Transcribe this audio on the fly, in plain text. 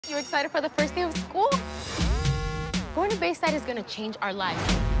You excited for the first day of school? Going to Bayside is gonna change our lives.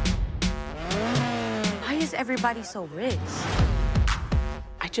 Why is everybody so rich?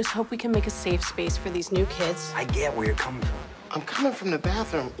 I just hope we can make a safe space for these new kids. I get where you're coming from. I'm coming from the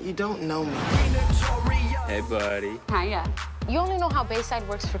bathroom. You don't know me. Hey, buddy. Hiya. You only know how Bayside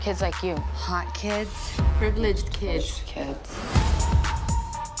works for kids like you. Hot kids. Privileged kids.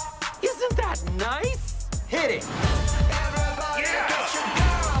 Isn't that nice? Hit it.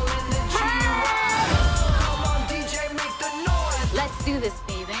 Let's do this,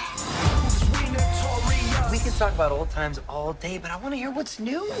 baby. We can talk about old times all day, but I want to hear what's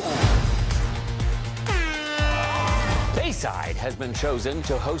new. Bayside has been chosen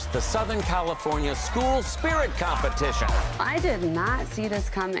to host the Southern California School Spirit Competition. I did not see this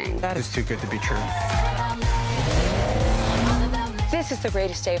coming. That is too good to be true. This is the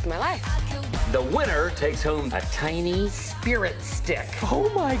greatest day of my life. The winner takes home a tiny spirit stick. Oh,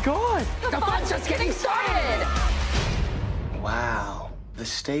 my God. The fun's just getting started. Wow. The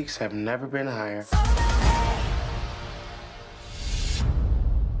stakes have never been higher.